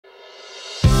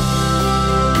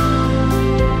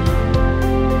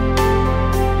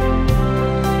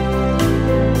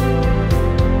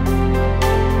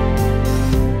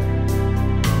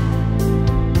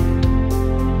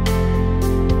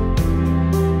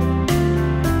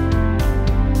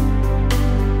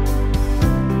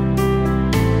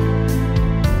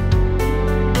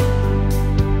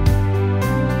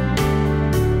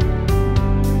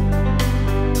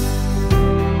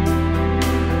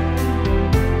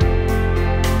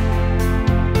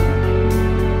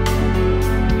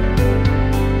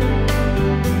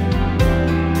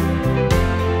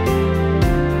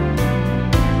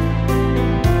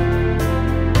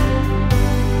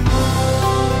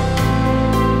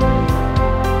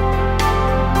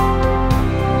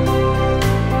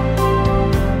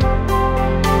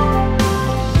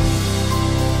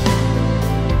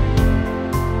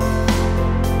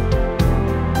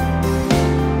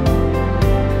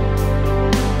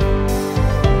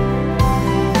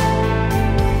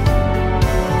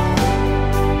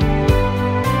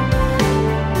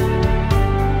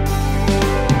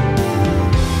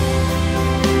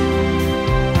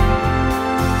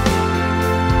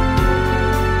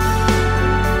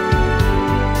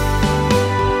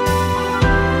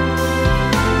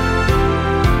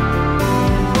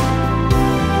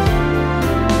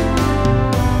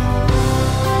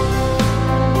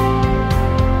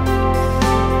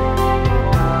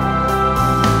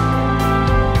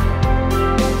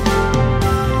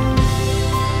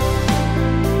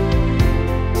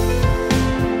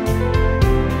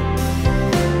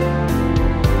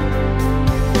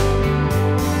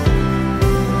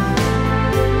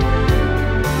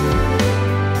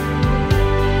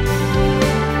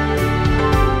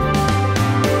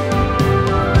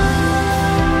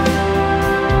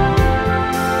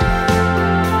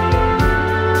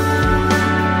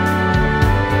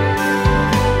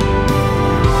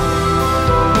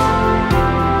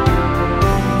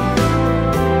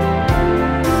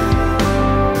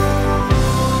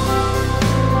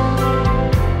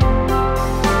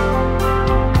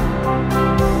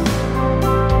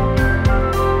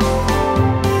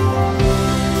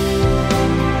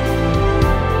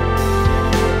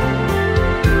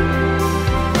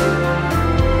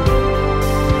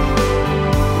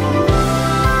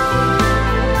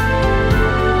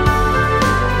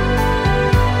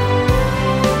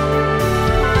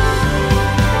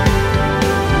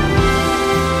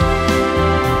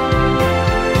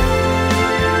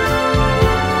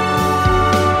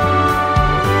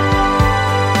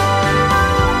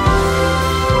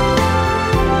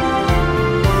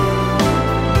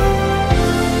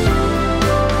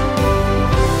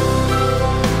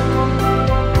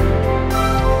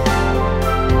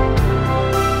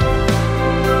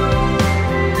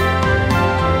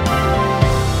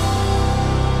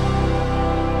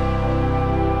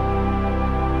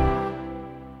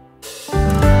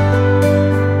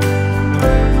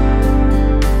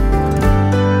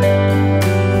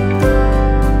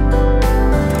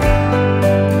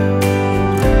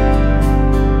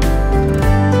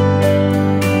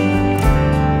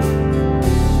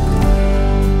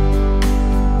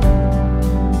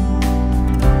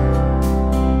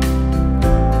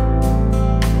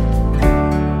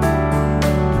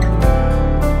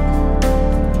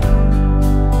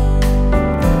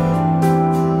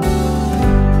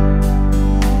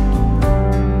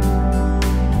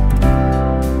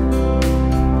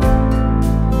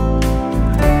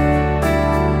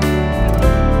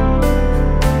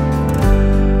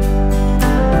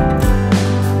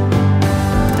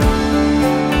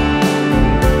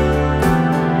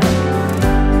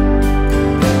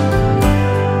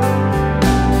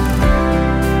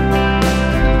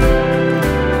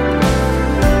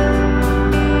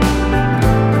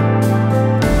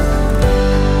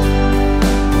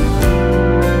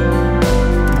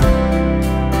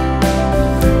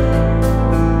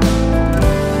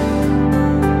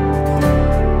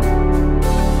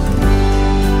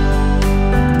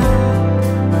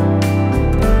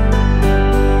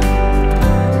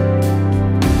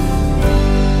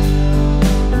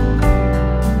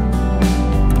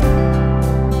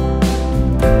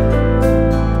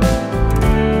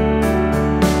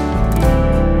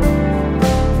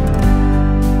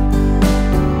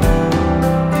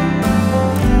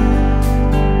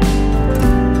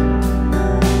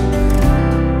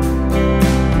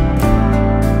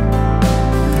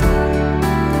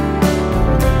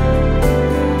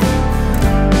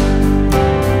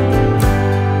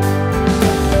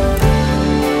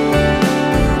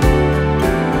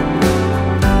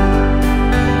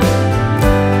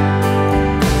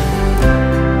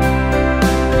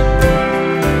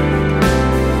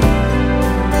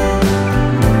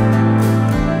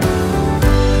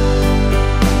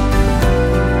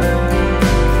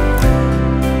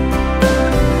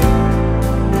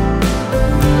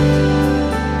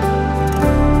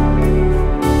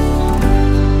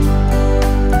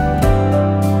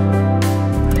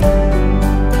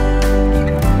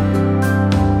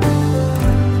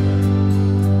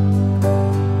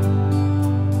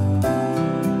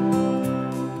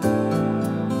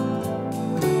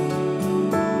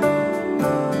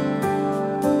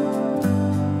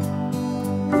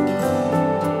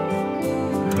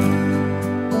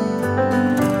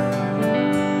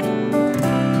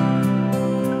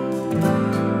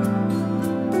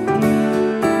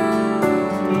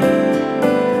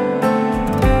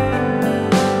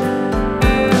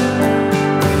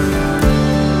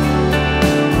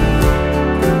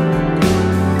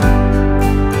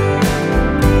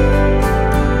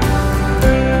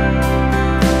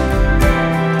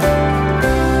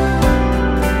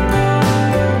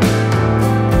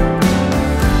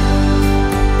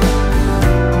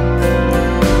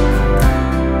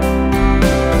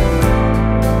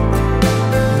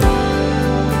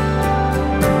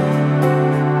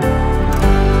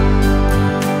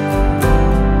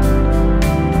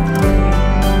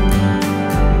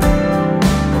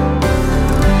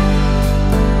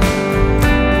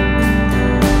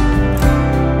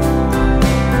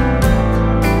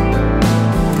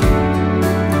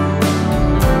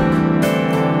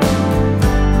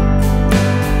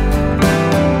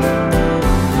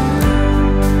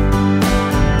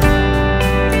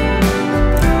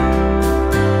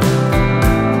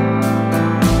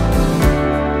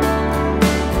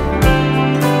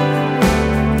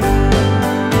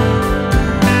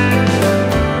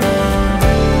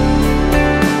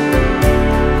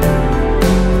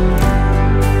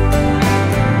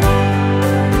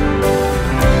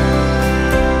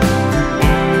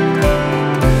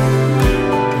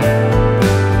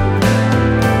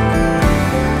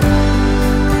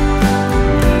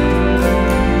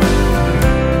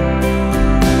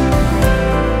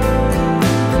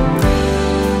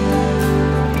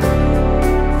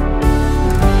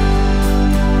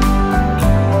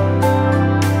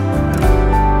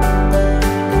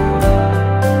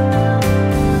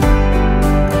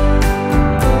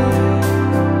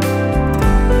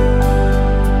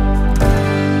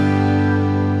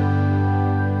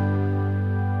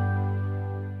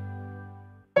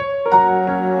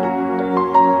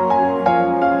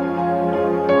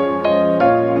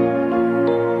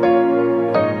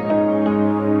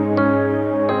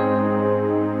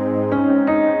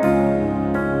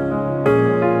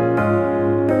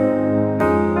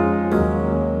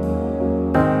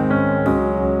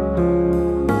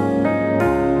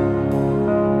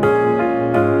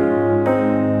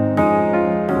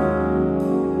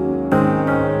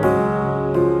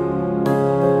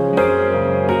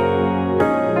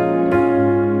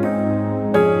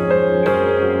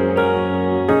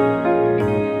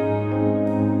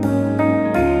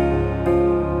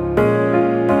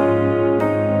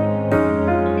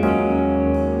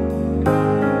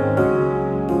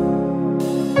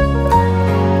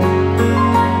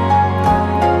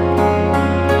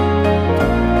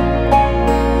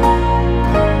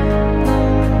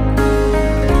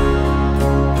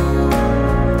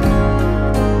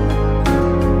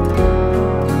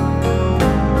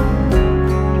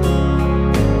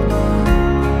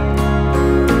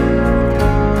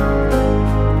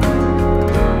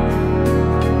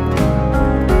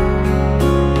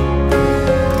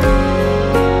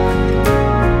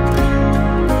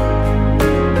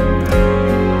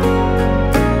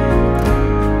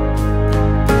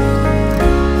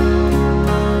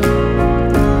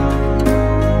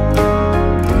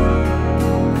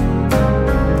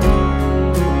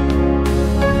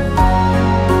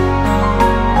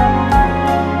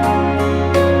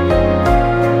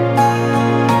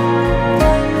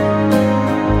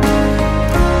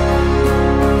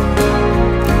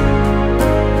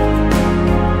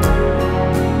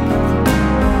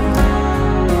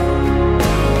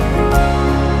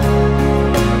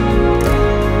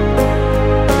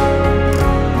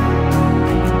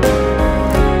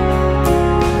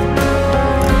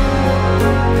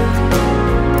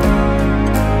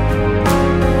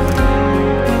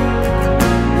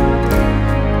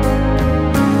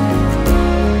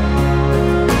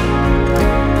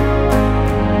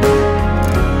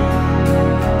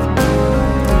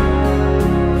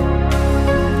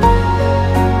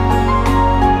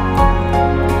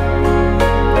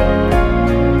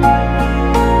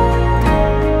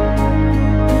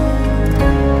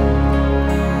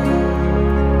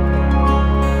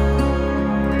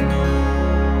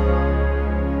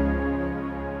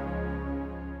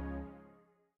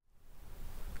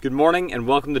Good morning and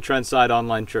welcome to Trendside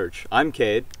Online Church. I'm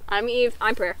Cade. I'm Eve.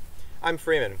 I'm Prayer. I'm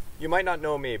Freeman. You might not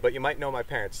know me, but you might know my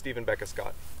parents, Steve and Becca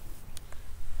Scott.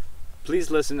 Please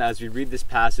listen as we read this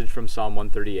passage from Psalm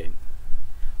 138.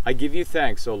 I give you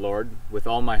thanks, O Lord, with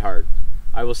all my heart.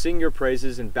 I will sing your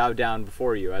praises and bow down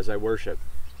before you as I worship.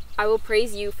 I will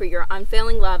praise you for your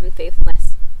unfailing love and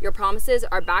faithfulness. Your promises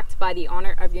are backed by the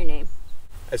honor of your name.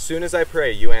 As soon as I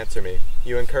pray, you answer me.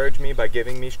 You encourage me by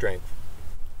giving me strength.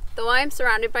 Though I am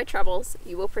surrounded by troubles,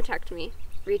 you will protect me.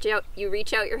 You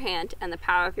reach out your hand, and the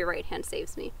power of your right hand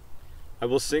saves me. I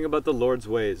will sing about the Lord's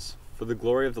ways, for the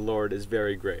glory of the Lord is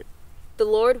very great. The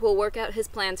Lord will work out his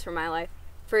plans for my life,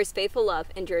 for his faithful love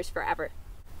endures forever.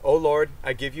 O Lord,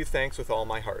 I give you thanks with all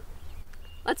my heart.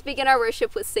 Let's begin our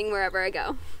worship with Sing Wherever I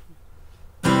Go.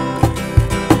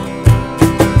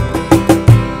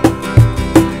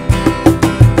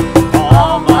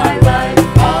 All my life,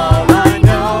 all I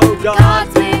know,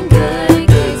 God's been good,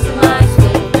 good to my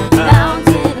soul.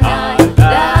 Mountain high,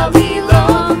 valley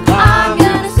low, I'm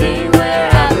gonna sing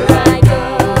wherever I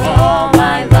go. All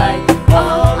my life,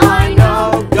 all I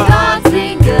know, God's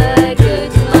been good,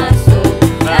 good to my soul.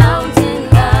 Mountain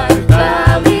high,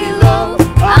 valley low,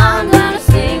 I'm gonna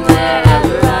sing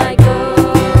wherever I go.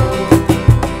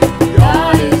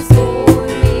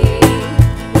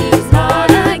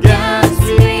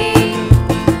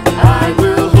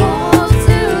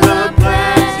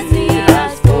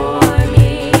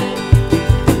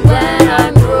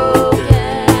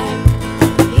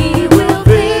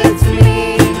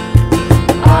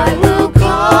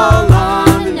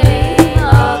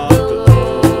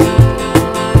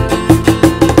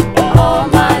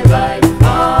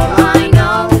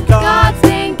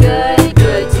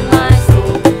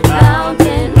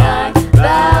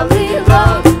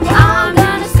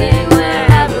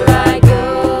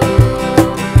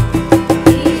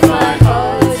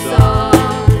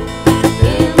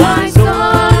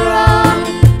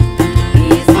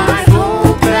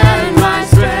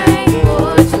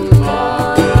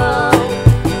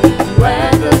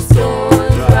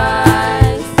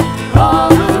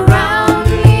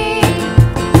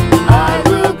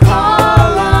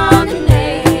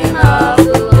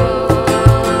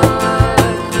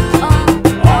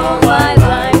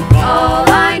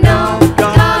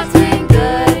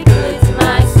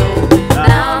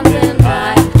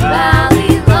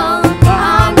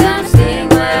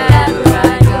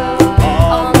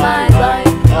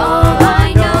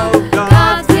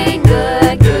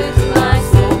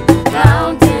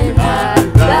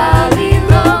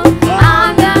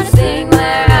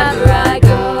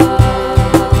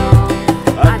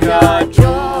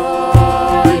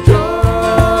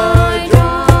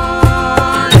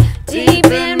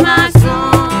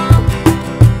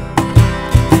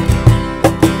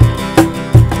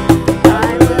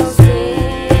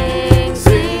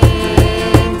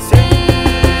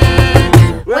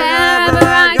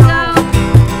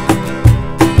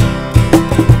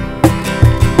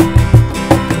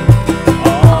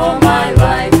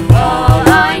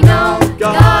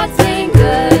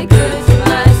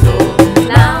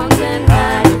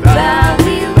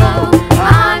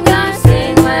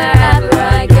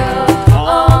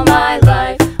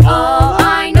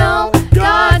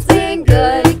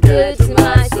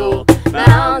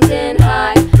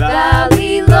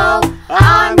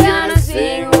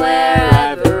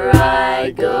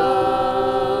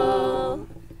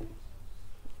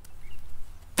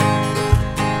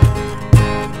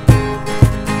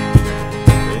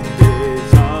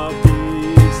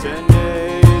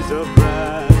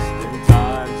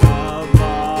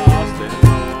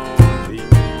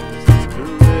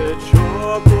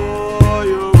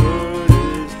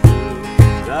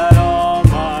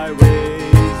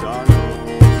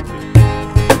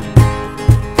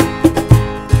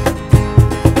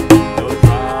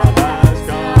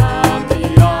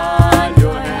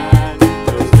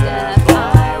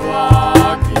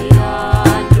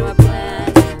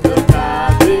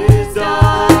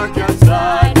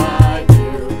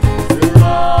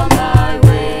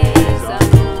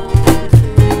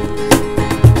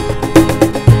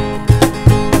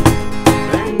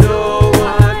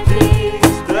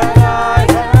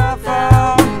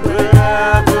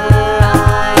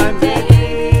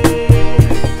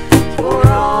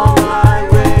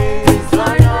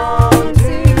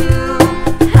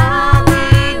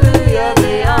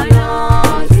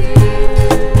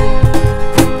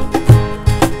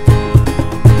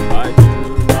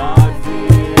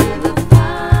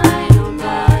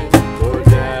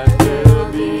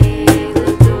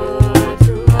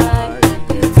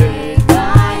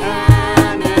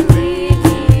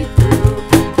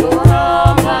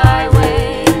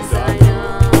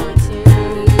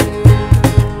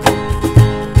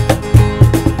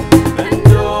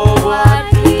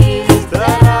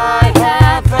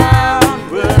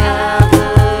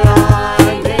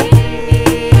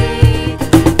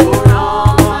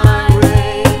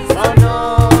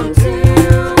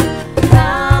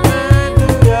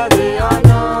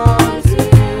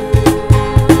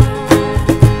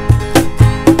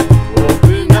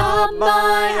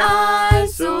 my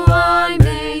eyes so I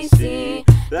may see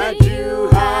that you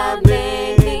have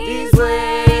made these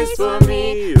ways for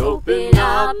me. Open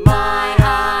up my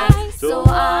eyes so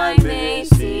I may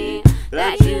see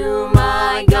that you,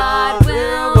 my God,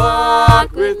 will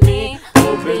walk with me.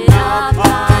 Open up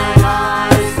my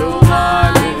eyes so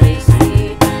I may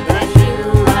see that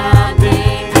you have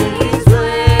made these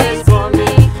ways for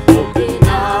me. Open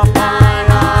up my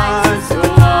eyes so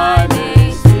I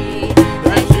may see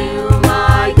that you,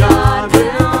 my God,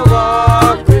 will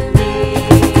walk with me.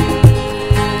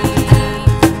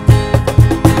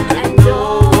 And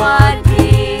oh, what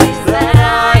peace that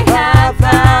I have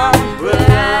found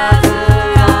wherever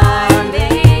I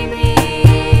may be.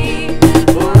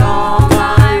 For all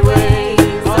my ways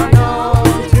are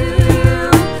known to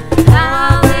you.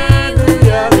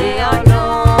 Hallelujah, they are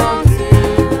known to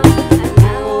you.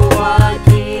 And oh, what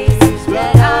peace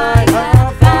that I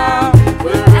have found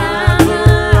wherever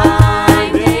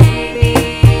I may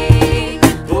be.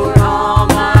 For all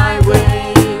my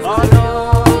ways are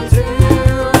known to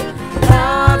you.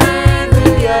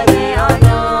 Hallelujah, they are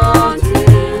known to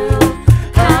you.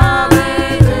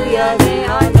 Hallelujah, they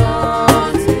are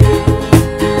known to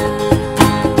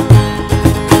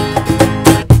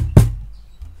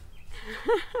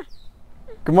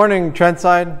Good morning,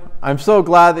 Trentside. I'm so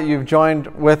glad that you've joined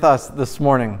with us this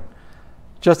morning.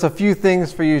 Just a few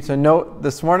things for you to note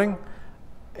this morning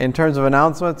in terms of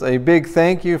announcements. A big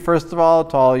thank you, first of all,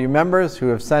 to all you members who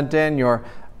have sent in your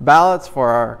ballots for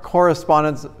our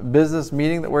correspondence business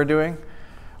meeting that we're doing.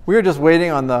 We are just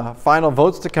waiting on the final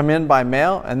votes to come in by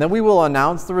mail, and then we will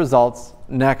announce the results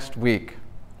next week.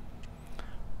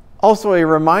 Also, a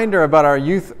reminder about our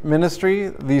youth ministry.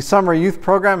 The summer youth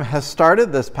program has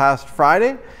started this past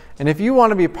Friday, and if you want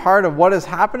to be part of what is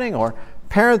happening, or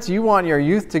parents, you want your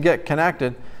youth to get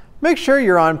connected, make sure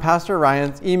you're on Pastor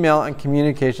Ryan's email and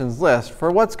communications list for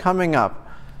what's coming up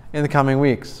in the coming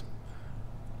weeks.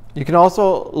 You can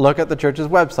also look at the church's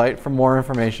website for more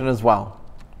information as well.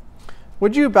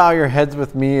 Would you bow your heads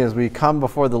with me as we come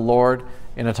before the Lord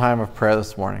in a time of prayer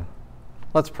this morning?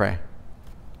 Let's pray.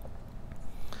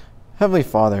 Heavenly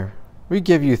Father, we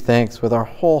give you thanks with our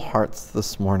whole hearts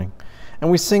this morning,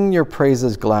 and we sing your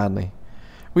praises gladly.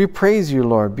 We praise you,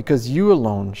 Lord, because you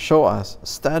alone show us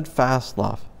steadfast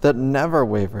love that never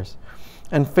wavers,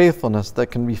 and faithfulness that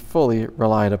can be fully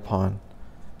relied upon.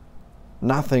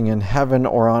 Nothing in heaven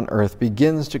or on earth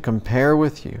begins to compare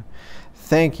with you.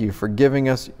 Thank you for giving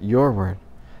us your word.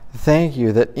 Thank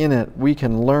you that in it we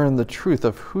can learn the truth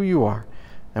of who you are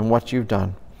and what you've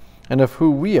done, and of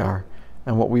who we are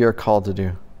and what we are called to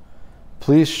do.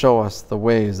 Please show us the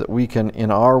ways that we can, in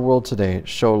our world today,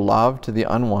 show love to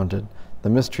the unwanted, the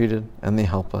mistreated, and the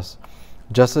helpless,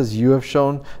 just as you have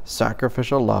shown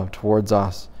sacrificial love towards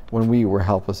us when we were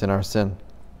helpless in our sin.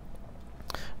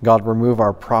 God, remove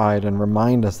our pride and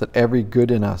remind us that every good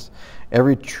in us,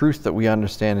 every truth that we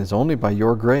understand is only by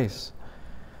your grace.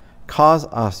 Cause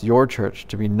us, your church,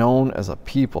 to be known as a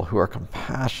people who are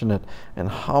compassionate and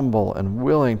humble and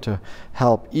willing to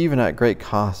help, even at great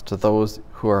cost, to those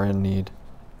who are in need.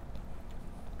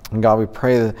 And God, we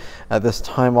pray that at this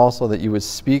time also that you would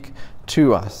speak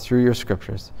to us through your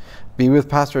scriptures. Be with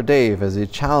Pastor Dave as he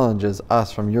challenges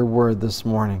us from your word this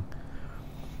morning.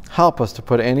 Help us to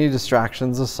put any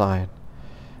distractions aside.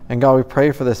 And God, we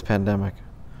pray for this pandemic.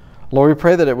 Lord, we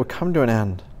pray that it would come to an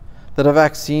end, that a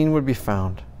vaccine would be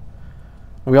found.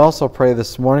 We also pray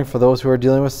this morning for those who are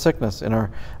dealing with sickness in our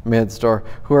midst or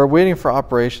who are waiting for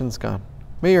operations, God.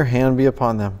 May your hand be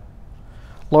upon them.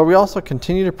 Lord, we also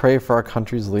continue to pray for our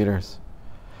country's leaders.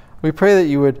 We pray that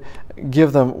you would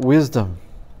give them wisdom.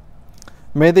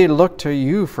 May they look to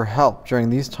you for help during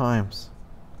these times.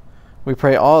 We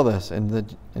pray all this in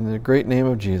the great name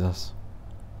of Jesus.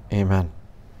 Amen.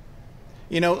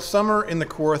 You know, summer in the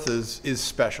Kawarthas is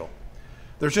special.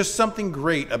 There's just something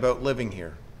great about living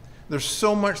here. There's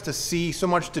so much to see, so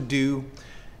much to do.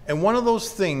 And one of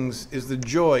those things is the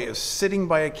joy of sitting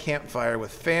by a campfire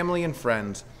with family and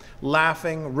friends,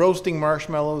 laughing, roasting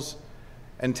marshmallows,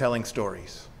 and telling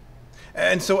stories.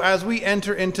 And so as we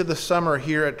enter into the summer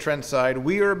here at Trentside,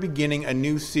 we are beginning a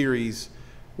new series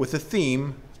with the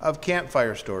theme of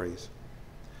campfire stories.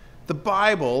 The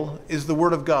Bible is the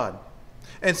Word of God,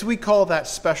 and so we call that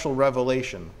special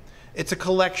revelation. It's a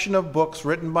collection of books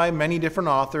written by many different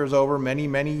authors over many,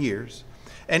 many years.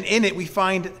 And in it, we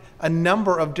find a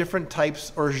number of different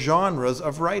types or genres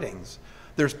of writings.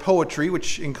 There's poetry,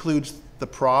 which includes the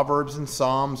Proverbs and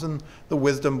Psalms and the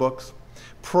wisdom books,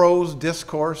 prose,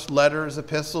 discourse, letters,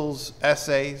 epistles,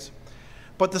 essays.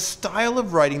 But the style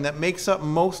of writing that makes up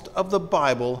most of the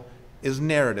Bible is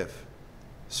narrative,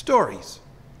 stories.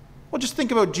 Well, just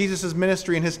think about Jesus'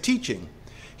 ministry and his teaching.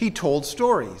 He told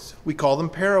stories. We call them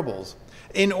parables,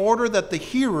 in order that the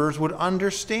hearers would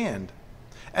understand.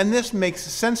 And this makes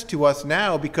sense to us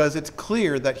now because it's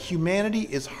clear that humanity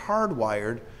is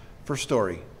hardwired for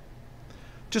story.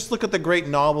 Just look at the great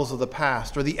novels of the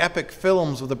past or the epic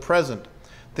films of the present.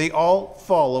 They all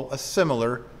follow a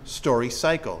similar story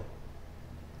cycle.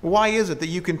 Why is it that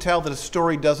you can tell that a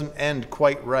story doesn't end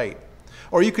quite right?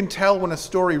 Or you can tell when a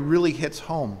story really hits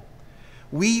home?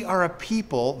 We are a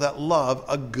people that love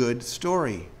a good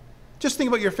story. Just think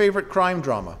about your favorite crime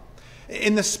drama.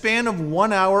 In the span of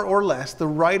 1 hour or less, the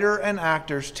writer and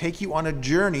actors take you on a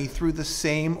journey through the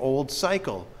same old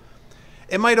cycle.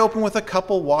 It might open with a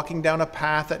couple walking down a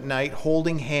path at night,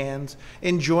 holding hands,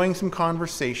 enjoying some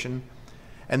conversation,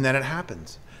 and then it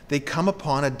happens. They come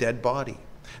upon a dead body.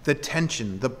 The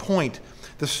tension, the point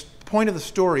of the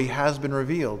story has been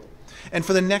revealed. And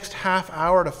for the next half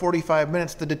hour to 45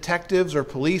 minutes, the detectives or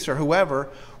police or whoever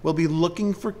will be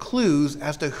looking for clues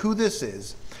as to who this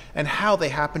is and how they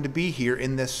happen to be here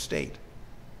in this state.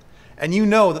 And you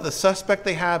know that the suspect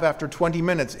they have after 20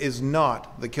 minutes is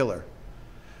not the killer.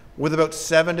 With about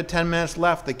 7 to 10 minutes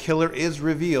left, the killer is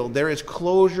revealed. There is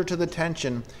closure to the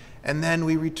tension, and then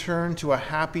we return to a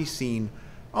happy scene,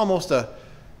 almost a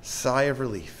sigh of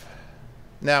relief.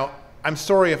 Now, I'm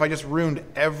sorry if I just ruined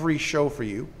every show for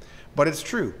you, but it's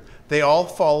true. They all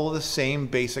follow the same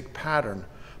basic pattern,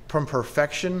 from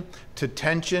perfection to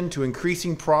tension to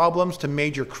increasing problems to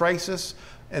major crisis,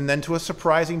 and then to a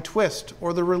surprising twist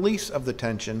or the release of the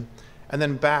tension, and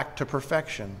then back to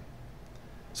perfection.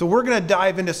 So we're going to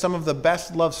dive into some of the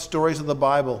best loved stories of the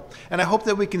Bible, and I hope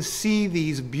that we can see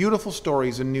these beautiful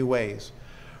stories in new ways,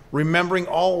 remembering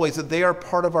always that they are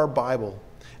part of our Bible.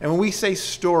 And when we say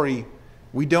story,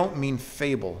 we don't mean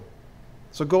fable.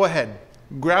 So go ahead,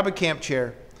 grab a camp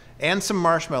chair and some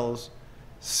marshmallows,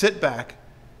 sit back,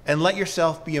 and let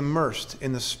yourself be immersed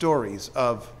in the stories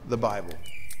of the Bible.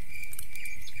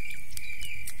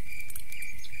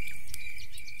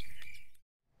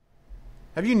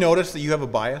 Have you noticed that you have a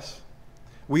bias?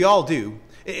 We all do.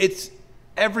 It's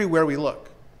everywhere we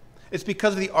look. It's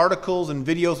because of the articles and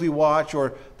videos we watch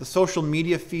or the social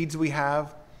media feeds we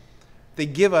have. They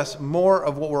give us more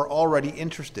of what we're already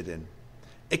interested in.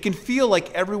 It can feel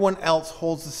like everyone else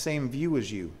holds the same view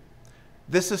as you.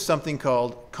 This is something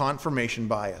called confirmation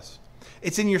bias.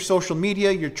 It's in your social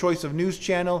media, your choice of news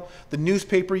channel, the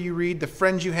newspaper you read, the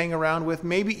friends you hang around with,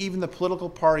 maybe even the political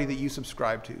party that you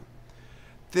subscribe to.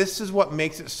 This is what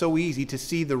makes it so easy to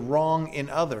see the wrong in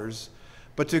others,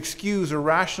 but to excuse or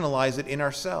rationalize it in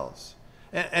ourselves.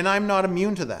 And I'm not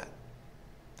immune to that.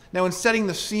 Now, in setting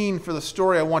the scene for the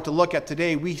story I want to look at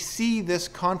today, we see this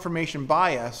confirmation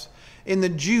bias in the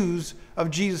Jews of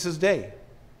Jesus' day.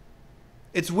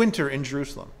 It's winter in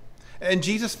Jerusalem, and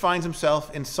Jesus finds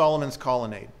himself in Solomon's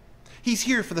colonnade. He's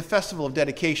here for the festival of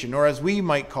dedication, or as we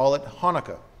might call it,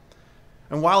 Hanukkah.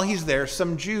 And while he's there,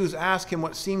 some Jews ask him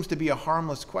what seems to be a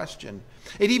harmless question.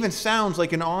 It even sounds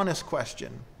like an honest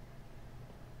question.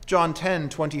 John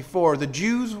 10:24, the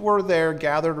Jews were there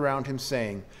gathered around him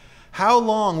saying, "How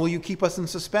long will you keep us in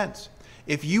suspense?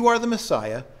 If you are the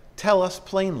Messiah, tell us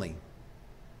plainly."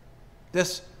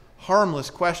 This harmless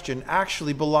question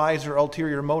actually belies their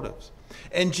ulterior motives.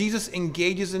 And Jesus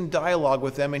engages in dialogue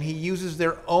with them, and he uses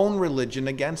their own religion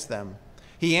against them.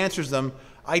 He answers them,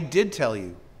 "I did tell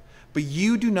you, but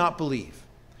you do not believe.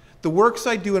 The works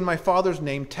I do in my Father's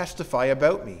name testify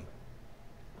about me."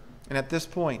 And at this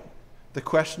point, the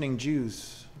questioning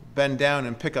Jews bend down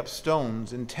and pick up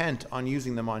stones, intent on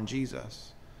using them on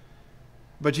Jesus.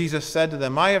 But Jesus said to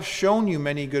them, "I have shown you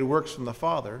many good works from the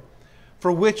Father.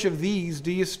 For which of these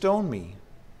do you stone me?"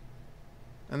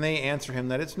 And they answer him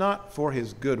that it's not for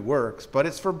his good works, but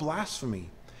it's for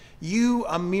blasphemy. You,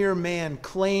 a mere man,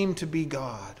 claim to be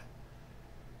God.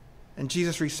 And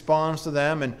Jesus responds to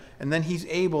them, and then he's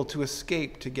able to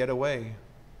escape, to get away.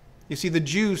 You see, the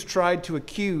Jews tried to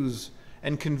accuse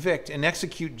and convict and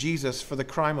execute Jesus for the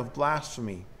crime of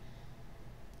blasphemy,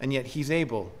 and yet he's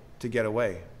able to get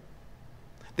away.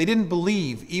 They didn't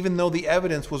believe, even though the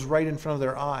evidence was right in front of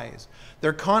their eyes.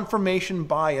 Their confirmation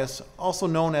bias, also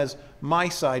known as my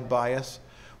side bias,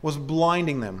 was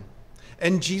blinding them.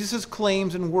 And Jesus'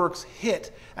 claims and works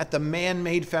hit at the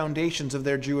man-made foundations of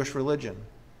their Jewish religion.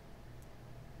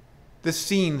 This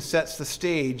scene sets the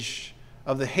stage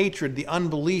of the hatred, the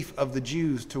unbelief of the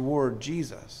Jews toward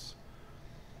Jesus.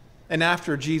 And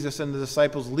after Jesus and the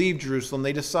disciples leave Jerusalem,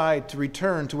 they decide to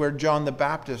return to where John the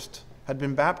Baptist had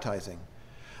been baptizing.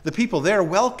 The people there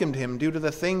welcomed him due to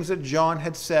the things that John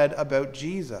had said about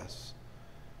Jesus.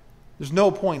 There's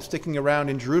no point sticking around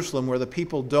in Jerusalem where the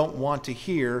people don't want to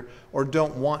hear or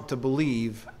don't want to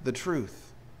believe the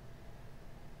truth.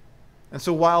 And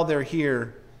so while they're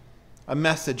here, a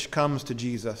message comes to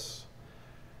Jesus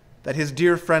that his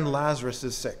dear friend Lazarus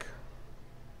is sick.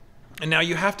 And now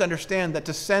you have to understand that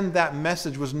to send that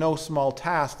message was no small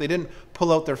task. They didn't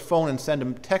pull out their phone and send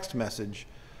him a text message.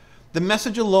 The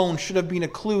message alone should have been a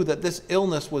clue that this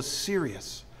illness was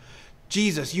serious.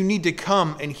 Jesus, you need to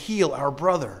come and heal our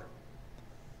brother.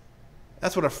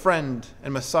 That's what a friend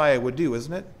and Messiah would do,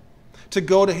 isn't it? To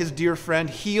go to his dear friend,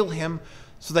 heal him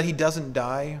so that he doesn't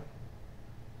die.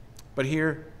 But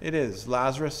here it is.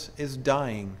 Lazarus is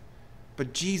dying,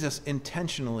 but Jesus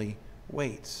intentionally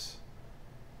waits.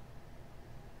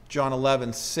 John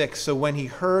 11:6. So when he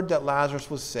heard that Lazarus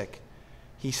was sick,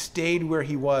 he stayed where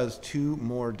he was 2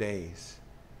 more days.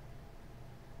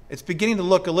 It's beginning to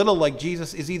look a little like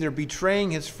Jesus is either betraying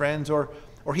his friends or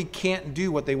he can't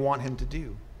do what they want him to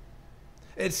do.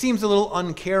 It seems a little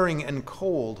uncaring and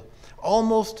cold,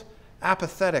 almost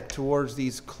apathetic towards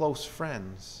these close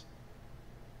friends.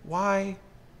 Why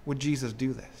would Jesus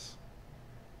do this?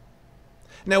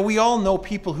 Now, we all know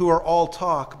people who are all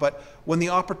talk, but when the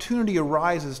opportunity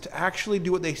arises to actually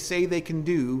do what they say they can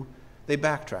do, they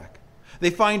backtrack.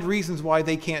 They find reasons why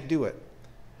they can't do it.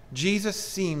 Jesus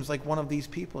seems like one of these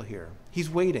people here. He's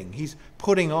waiting. He's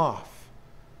putting off.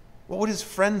 What would his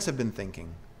friends have been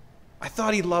thinking? I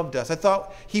thought he loved us. I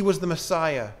thought he was the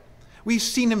Messiah. We've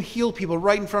seen him heal people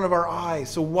right in front of our eyes,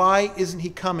 so why isn't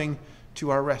he coming to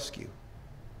our rescue?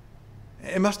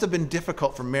 It must have been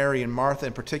difficult for Mary and Martha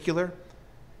in particular.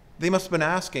 They must have been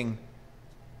asking,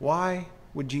 why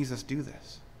would Jesus do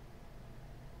this?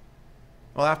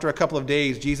 Well, after a couple of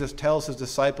days, Jesus tells his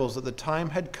disciples that the time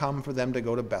had come for them to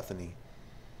go to Bethany.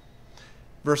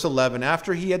 Verse 11,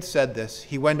 after he had said this,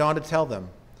 he went on to tell them,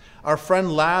 our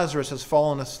friend Lazarus has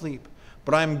fallen asleep,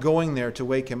 but I am going there to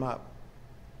wake him up.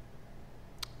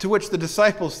 To which the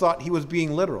disciples thought he was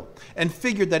being literal and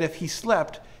figured that if he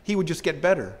slept, he would just get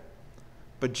better.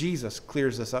 But Jesus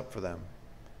clears this up for them.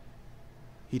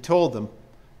 He told them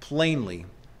plainly,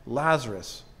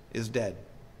 Lazarus is dead.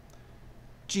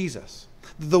 Jesus,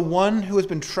 the one who has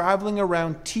been traveling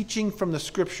around teaching from the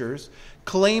scriptures,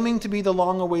 claiming to be the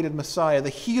long-awaited Messiah, the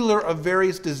healer of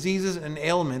various diseases and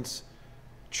ailments,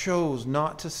 chose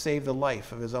not to save the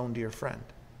life of his own dear friend.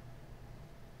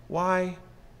 Why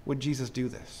would Jesus do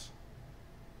this?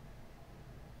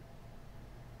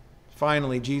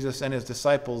 Finally, Jesus and his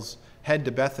disciples head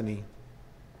to Bethany.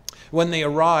 When they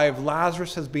arrive,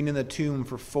 Lazarus has been in the tomb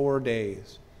for 4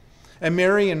 days. And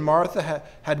Mary and Martha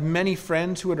had many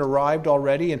friends who had arrived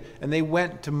already, and they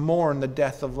went to mourn the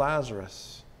death of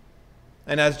Lazarus.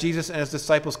 And as Jesus and his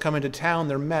disciples come into town,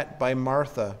 they're met by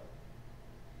Martha.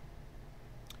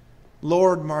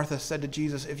 Lord, Martha said to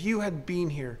Jesus, if you had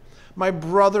been here, my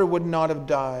brother would not have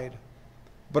died.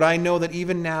 But I know that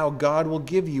even now God will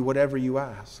give you whatever you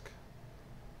ask.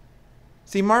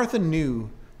 See, Martha knew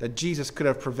that Jesus could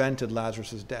have prevented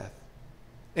Lazarus' death.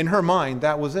 In her mind,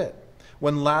 that was it.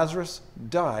 When Lazarus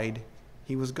died,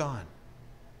 he was gone.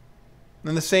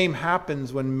 And the same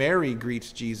happens when Mary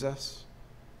greets Jesus.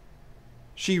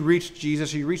 She reached Jesus.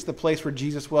 She reached the place where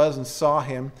Jesus was and saw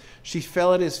him. She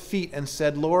fell at his feet and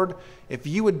said, Lord, if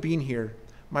you had been here,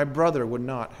 my brother would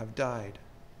not have died.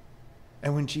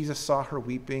 And when Jesus saw her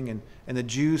weeping and the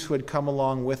Jews who had come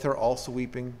along with her also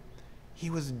weeping, he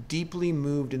was deeply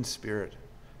moved in spirit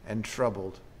and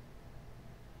troubled.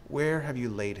 Where have you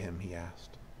laid him? He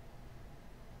asked.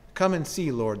 Come and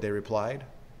see, Lord, they replied.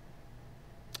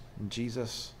 And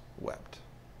Jesus wept.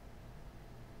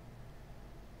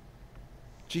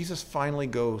 Jesus finally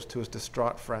goes to his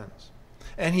distraught friends,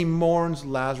 and he mourns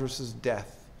Lazarus'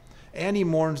 death, and he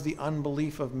mourns the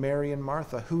unbelief of Mary and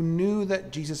Martha, who knew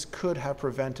that Jesus could have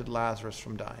prevented Lazarus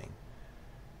from dying.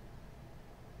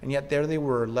 And yet there they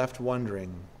were, left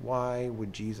wondering, why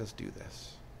would Jesus do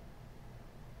this?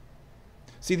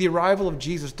 See, the arrival of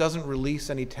Jesus doesn't release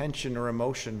any tension or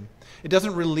emotion. It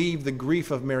doesn't relieve the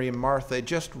grief of Mary and Martha. It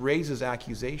just raises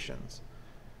accusations.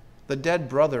 The dead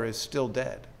brother is still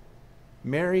dead.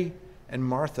 Mary and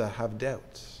Martha have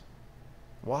doubts.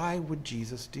 Why would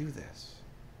Jesus do this?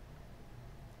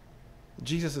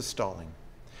 Jesus is stalling.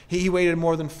 He waited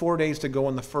more than 4 days to go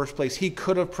in the first place. He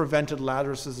could have prevented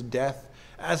Lazarus' death,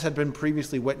 as had been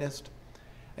previously witnessed.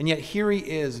 And yet here he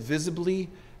is, visibly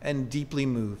and deeply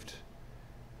moved,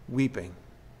 weeping.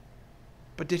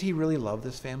 But did he really love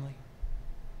this family?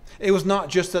 It was not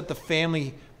just that the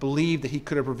family believed that he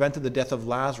could have prevented the death of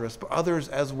Lazarus, but others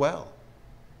as well.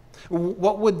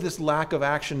 What would this lack of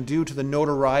action do to the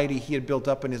notoriety he had built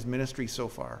up in his ministry so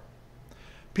far?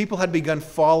 People had begun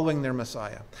following their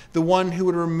Messiah, the one who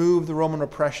would remove the Roman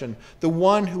oppression, the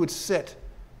one who would sit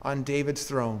on David's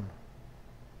throne.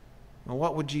 Well,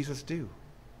 what would Jesus do?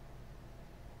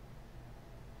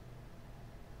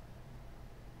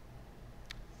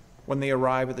 When they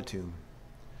arrive at the tomb,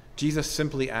 Jesus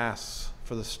simply asks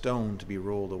for the stone to be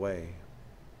rolled away.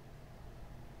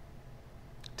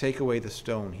 "Take away the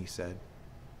stone," he said.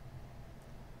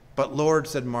 "But Lord,"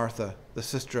 said Martha, the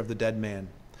sister of the dead man,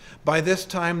 "by this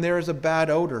time there is a bad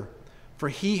odor, for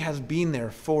he has been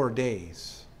there 4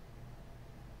 days."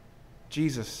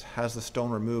 Jesus has the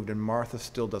stone removed, and Martha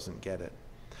still doesn't get it.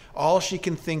 All she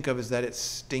can think of is that it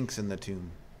stinks in the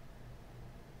tomb.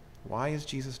 Why is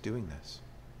Jesus doing this?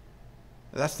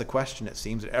 That's the question, it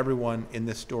seems, that everyone in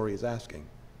this story is asking.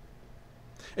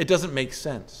 It doesn't make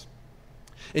sense.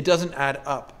 It doesn't add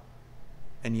up.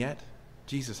 And yet,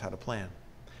 Jesus had a plan.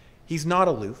 He's not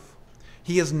aloof.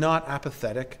 He is not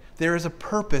apathetic. There is a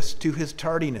purpose to his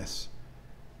tardiness.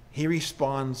 He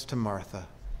responds to Martha,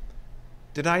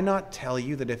 "Did I not tell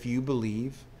you that if you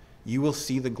believe, you will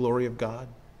see the glory of God?"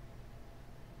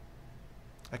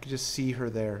 I could just see her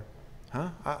there.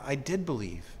 I did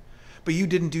believe, but you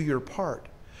didn't do your part.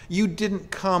 You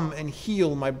didn't come and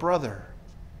heal my brother.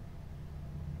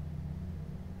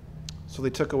 So they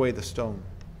took away the stone.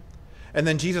 And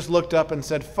then Jesus looked up and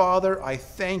said, "Father, I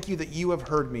thank you that you have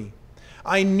heard me.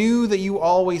 I knew that you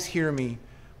always hear me,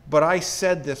 but I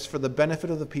said this for the benefit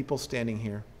of the people standing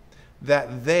here,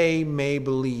 that they may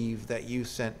believe that you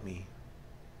sent me."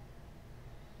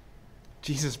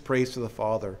 Jesus prays to the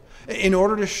Father in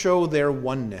order to show their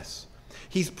oneness.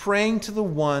 He's praying to the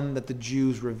one that the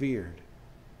Jews revered.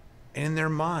 And in their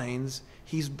minds,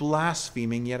 he's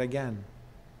blaspheming yet again.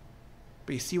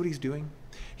 But you see what he's doing?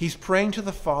 He's praying to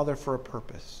the Father for a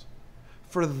purpose,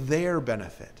 for their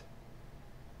benefit.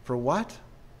 For what?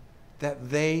 That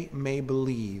they may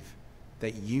believe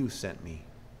that you sent me.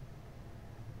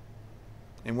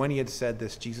 And when he had said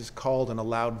this, Jesus called in a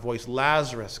loud voice,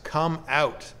 "Lazarus, come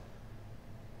out."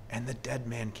 And the dead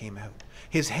man came out.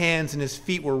 His hands and his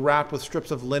feet were wrapped with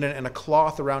strips of linen and a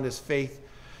cloth around his face.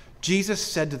 Jesus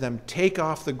said to them, "Take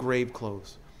off the grave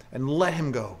clothes and let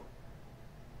him go."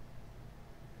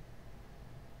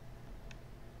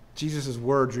 Jesus'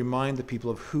 words remind the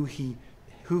people of who he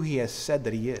has said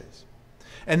that he is.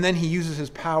 And then he uses his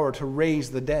power to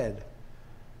raise the dead.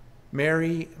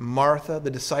 Mary, Martha,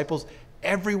 the disciples,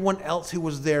 everyone else who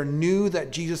was there knew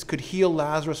that Jesus could heal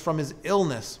Lazarus from his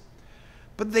illness.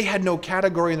 But they had no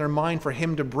category in their mind for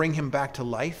him to bring him back to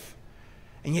life.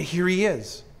 And yet here he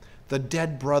is. The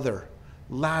dead brother,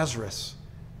 Lazarus,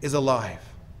 is alive.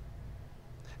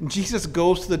 And Jesus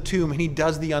goes to the tomb and he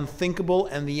does the unthinkable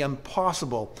and the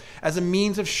impossible as a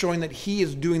means of showing that he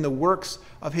is doing the works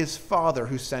of his Father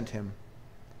who sent him.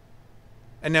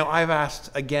 And now I've asked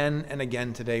again and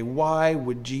again today, why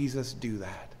would Jesus do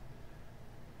that?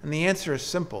 And the answer is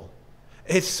simple.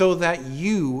 It's so that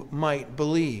you might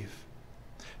believe.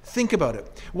 Think about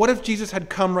it. What if Jesus had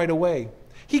come right away?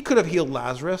 He could have healed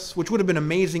Lazarus, which would have been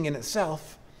amazing in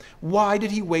itself. Why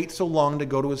did he wait so long to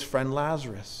go to his friend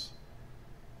Lazarus?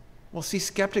 Well, see,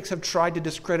 skeptics have tried to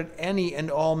discredit any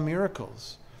and all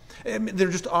miracles. They're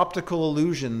just optical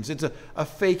illusions. It's a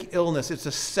fake illness. It's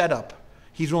a setup.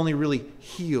 He's only really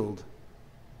healed.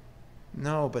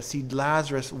 No, but see,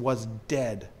 Lazarus was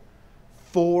dead.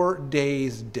 4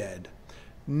 days dead.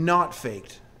 Not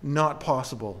faked. Not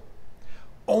possible.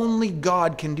 Only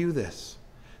God can do this.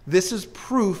 This is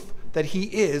proof that he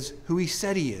is who he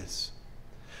said he is.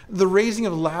 The raising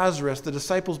of Lazarus, the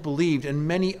disciples believed, and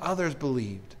many others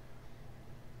believed.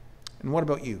 And what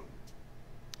about you?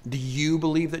 Do you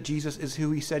believe that Jesus is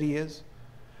who he said he is?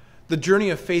 The journey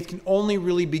of faith can only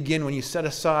really begin when you set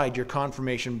aside your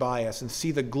confirmation bias and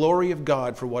see the glory of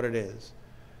God for what it is.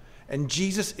 And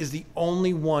Jesus is the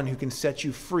only one who can set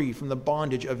you free from the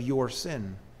bondage of your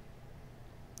sin.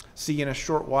 See, in a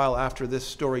short while after this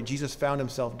story, Jesus found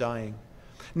himself dying,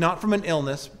 not from an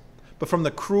illness, but from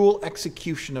the cruel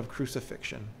execution of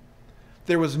crucifixion.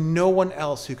 There was no one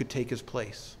else who could take his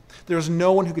place. There was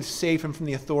no one who could save him from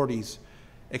the authorities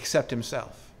except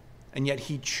himself. And yet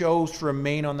he chose to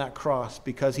remain on that cross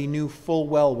because he knew full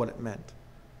well what it meant.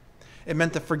 It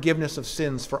meant the forgiveness of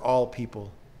sins for all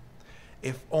people,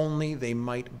 if only they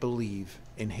might believe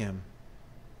in him.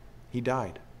 He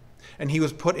died, and he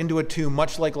was put into a tomb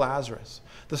much like Lazarus.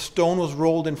 The stone was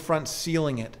rolled in front,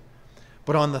 sealing it.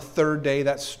 But on the third day,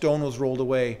 that stone was rolled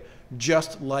away,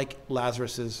 just like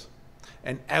Lazarus's.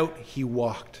 And out he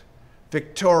walked,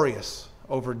 victorious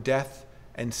over death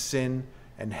and sin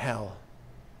and hell.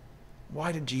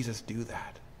 Why did Jesus do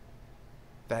that?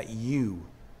 That you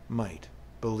might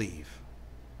believe.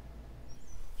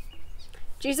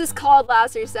 Jesus called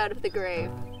Lazarus out of the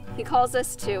grave. He calls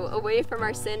us too, away from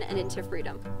our sin and into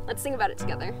freedom. Let's sing about it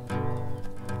together.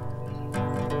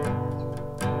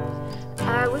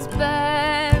 I was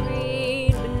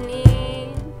buried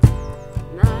beneath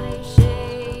my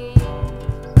shame.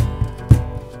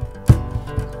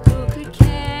 Who could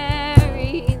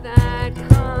carry that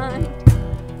kind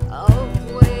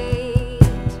of weight?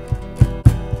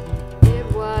 It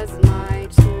was my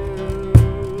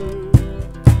tomb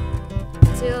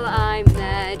till I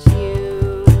met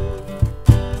you.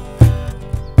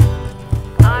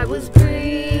 I was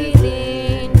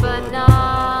breathing but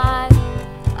not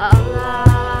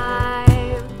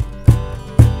alive.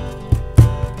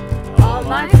 All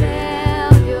my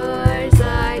failures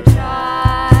I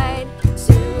tried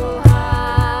to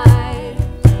hide.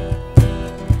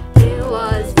 It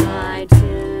was my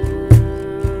tomb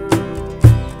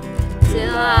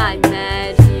till I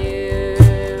met you.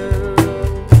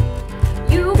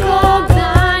 You called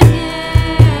my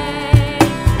name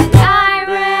and I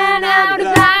ran out of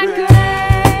that grave,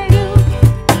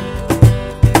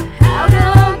 out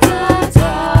of the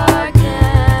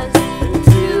darkness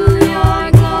into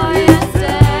your glorious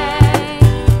day.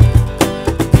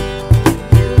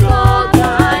 You called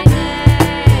my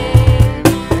name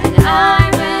and I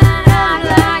ran out of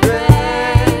that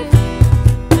grave,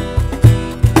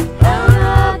 out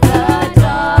of the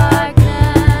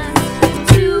darkness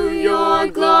into your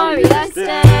glorious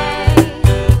day.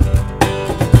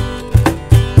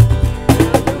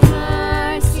 Your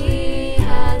mercy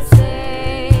has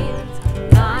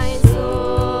saved my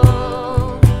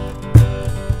soul.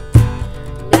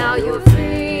 Now your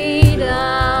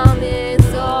freedom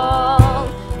is all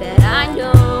that I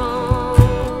know.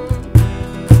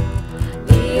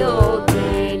 The old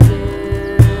day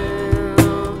knew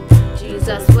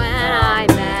Jesus when I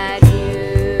met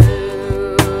you.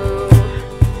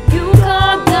 You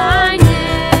called my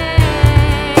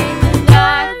name and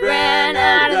I ran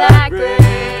out of that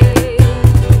grave,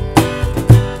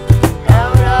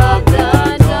 out of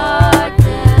the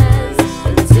darkness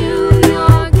into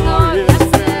your glorious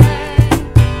day.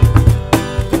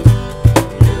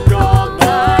 You called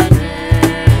my name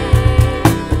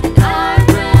and I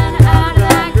ran out of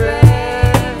that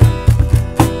grave,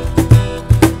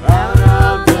 out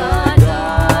of the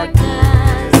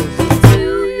darkness into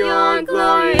your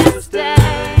glorious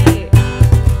day.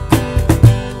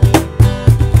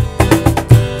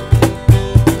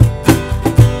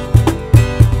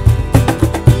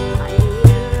 I need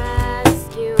a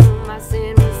rescue, my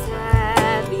sin was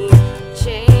heavy.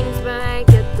 Chains break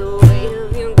at the weight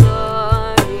of your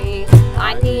glory.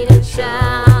 I needed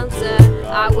shelter,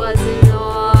 I was an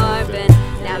orphan.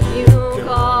 Now you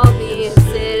call me a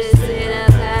citizen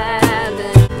of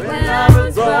heaven. When I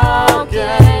was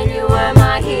broken, you were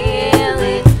my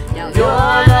healing. Now your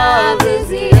love is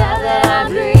the air that I'm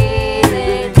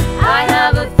breathing. I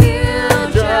have a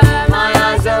future, my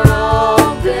eyes are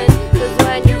open. 'Cause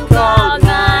when you called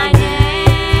my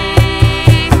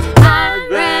name, I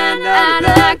ran out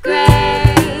of that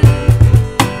grave,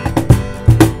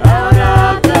 out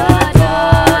of the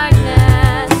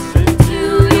darkness into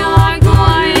your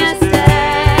glorious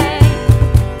day.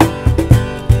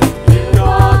 You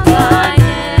called my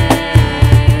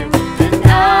name and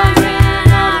I ran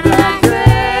out of that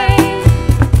grave,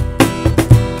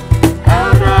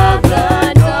 out of the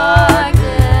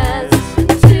darkness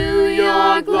into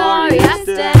your glorious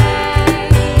day.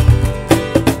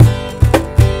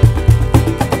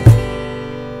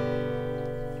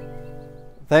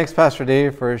 Thanks, Pastor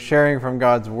Dave, for sharing from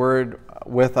God's Word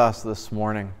with us this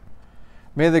morning.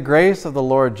 May the grace of the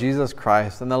Lord Jesus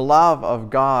Christ and the love of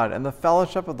God and the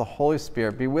fellowship of the Holy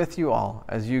Spirit be with you all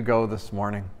as you go this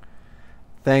morning.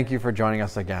 Thank you for joining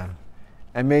us again.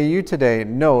 And may you today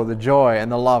know the joy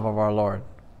and the love of our Lord.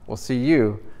 We'll see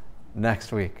you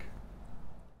next week.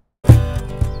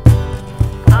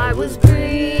 I was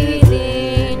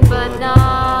breathing but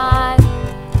not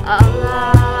alive.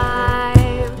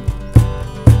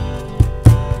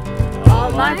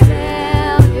 All my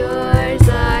failures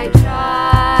I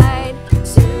tried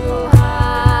to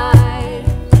hide.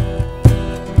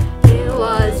 It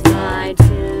was my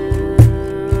tomb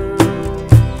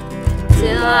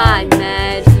till I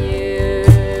met you.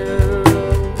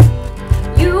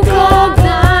 You called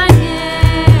my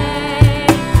name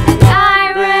and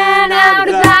I ran out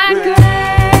of that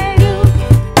grave,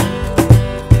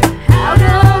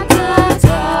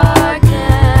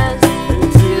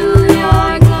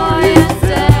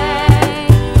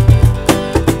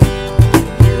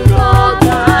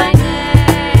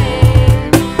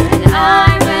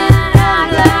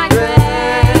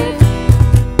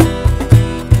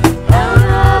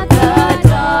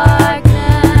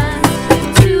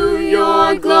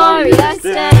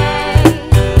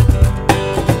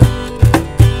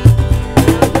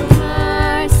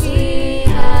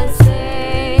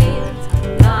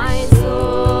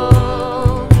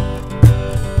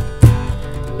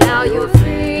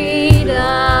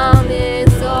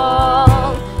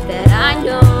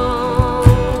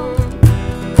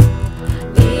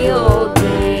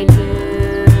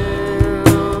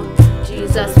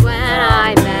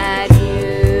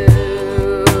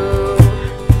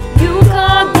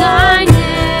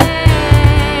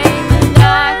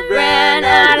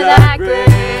 that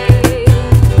grace.